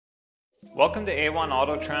Welcome to A1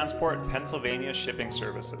 Auto Transport Pennsylvania Shipping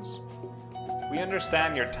Services. We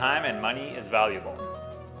understand your time and money is valuable.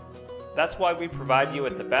 That's why we provide you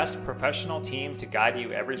with the best professional team to guide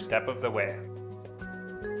you every step of the way.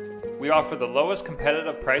 We offer the lowest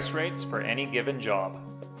competitive price rates for any given job.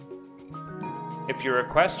 If you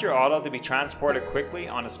request your auto to be transported quickly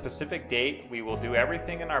on a specific date, we will do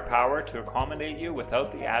everything in our power to accommodate you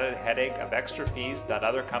without the added headache of extra fees that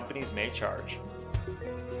other companies may charge.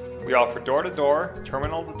 We offer door-to-door,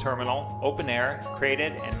 terminal-to-terminal, open air,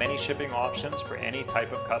 crated, and many shipping options for any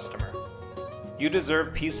type of customer. You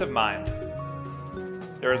deserve peace of mind.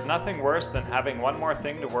 There is nothing worse than having one more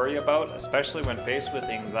thing to worry about, especially when faced with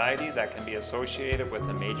the anxiety that can be associated with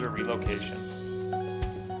a major relocation.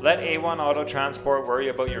 Let A1 Auto Transport worry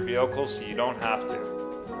about your vehicle so you don't have to.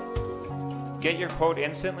 Get your quote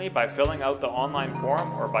instantly by filling out the online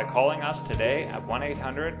form or by calling us today at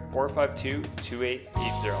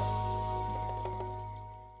 1-800-452-2880.